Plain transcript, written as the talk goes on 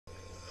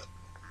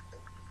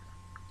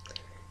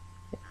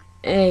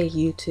Hey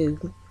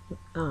YouTube,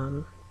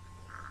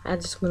 I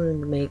just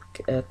wanted to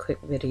make a quick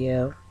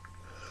video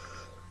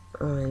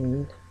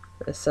on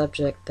a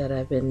subject that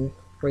I've been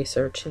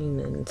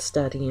researching and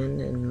studying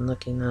and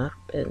looking up,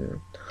 and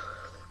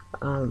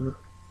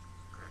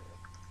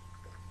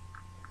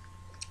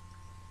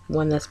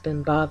one that's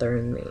been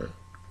bothering me,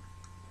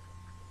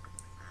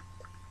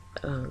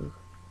 and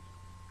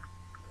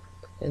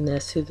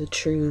that's who the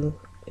true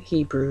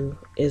Hebrew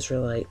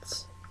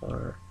Israelites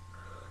are.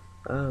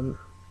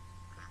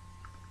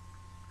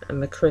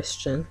 I'm a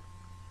Christian.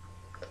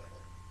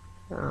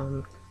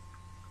 But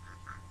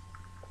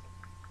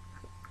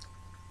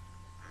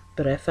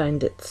I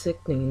find it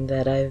sickening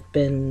that I've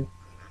been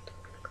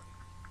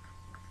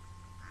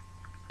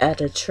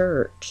at a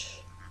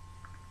church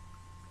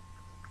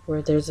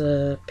where there's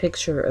a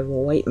picture of a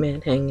white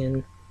man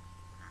hanging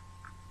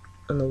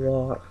on the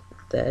wall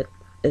that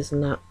is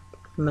not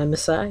my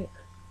Messiah.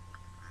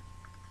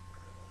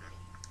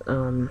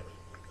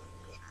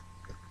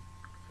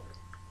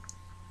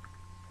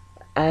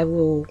 I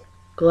will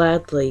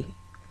gladly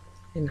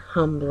and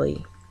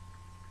humbly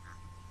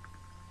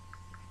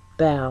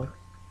bow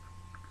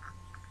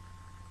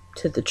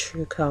to the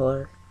true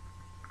color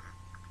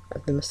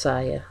of the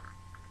Messiah.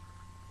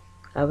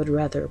 I would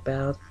rather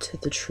bow to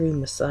the true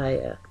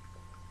Messiah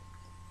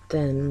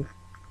than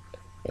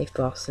a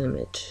false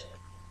image.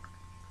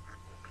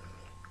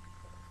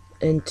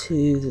 And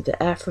to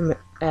the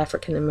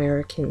African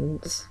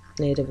Americans,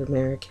 Native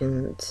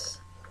Americans,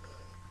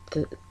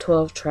 the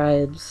 12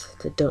 tribes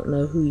that don't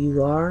know who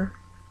you are,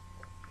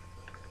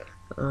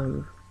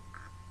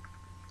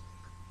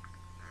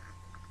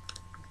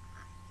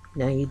 now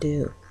you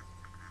do.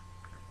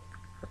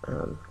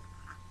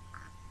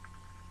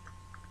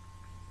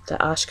 The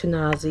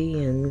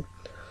Ashkenazi and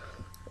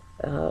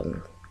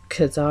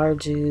Khazar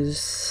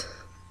Jews,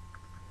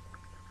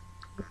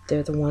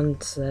 they're the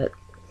ones that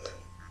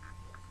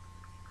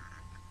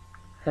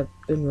have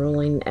been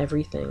ruling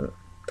everything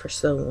for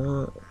so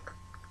long.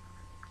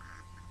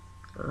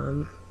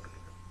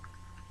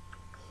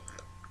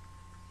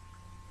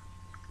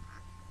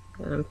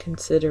 I'm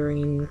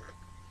considering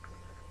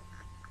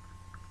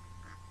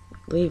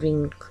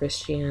leaving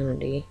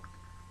Christianity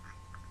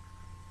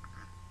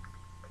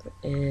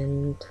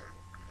and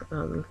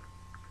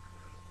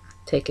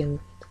taking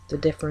the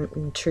different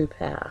and true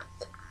path.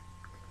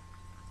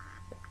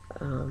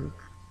 I'll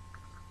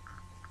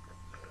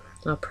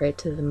pray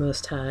to the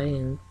Most High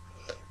and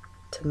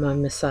to my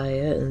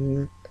Messiah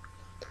and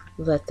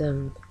let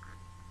them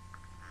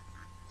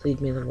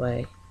lead me the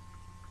way.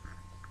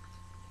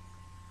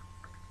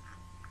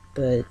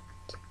 But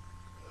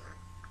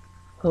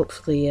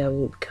hopefully I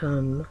will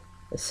become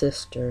a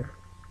sister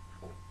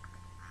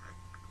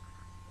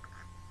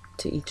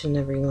to each and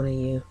every one of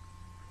you.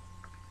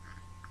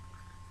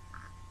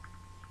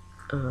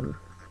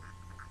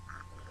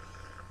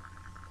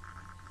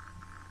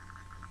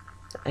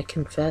 I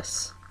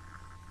confess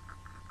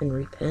and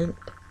repent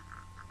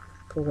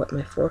for what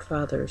my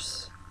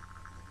forefathers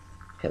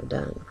have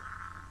done.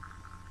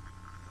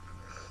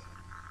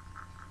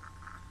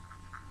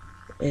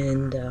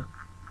 And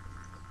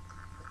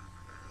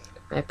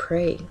I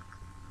pray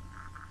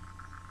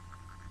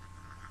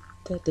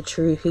that the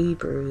true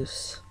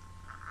Hebrews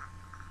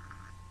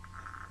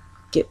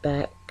get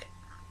back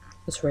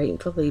what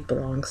rightfully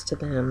belongs to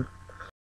them.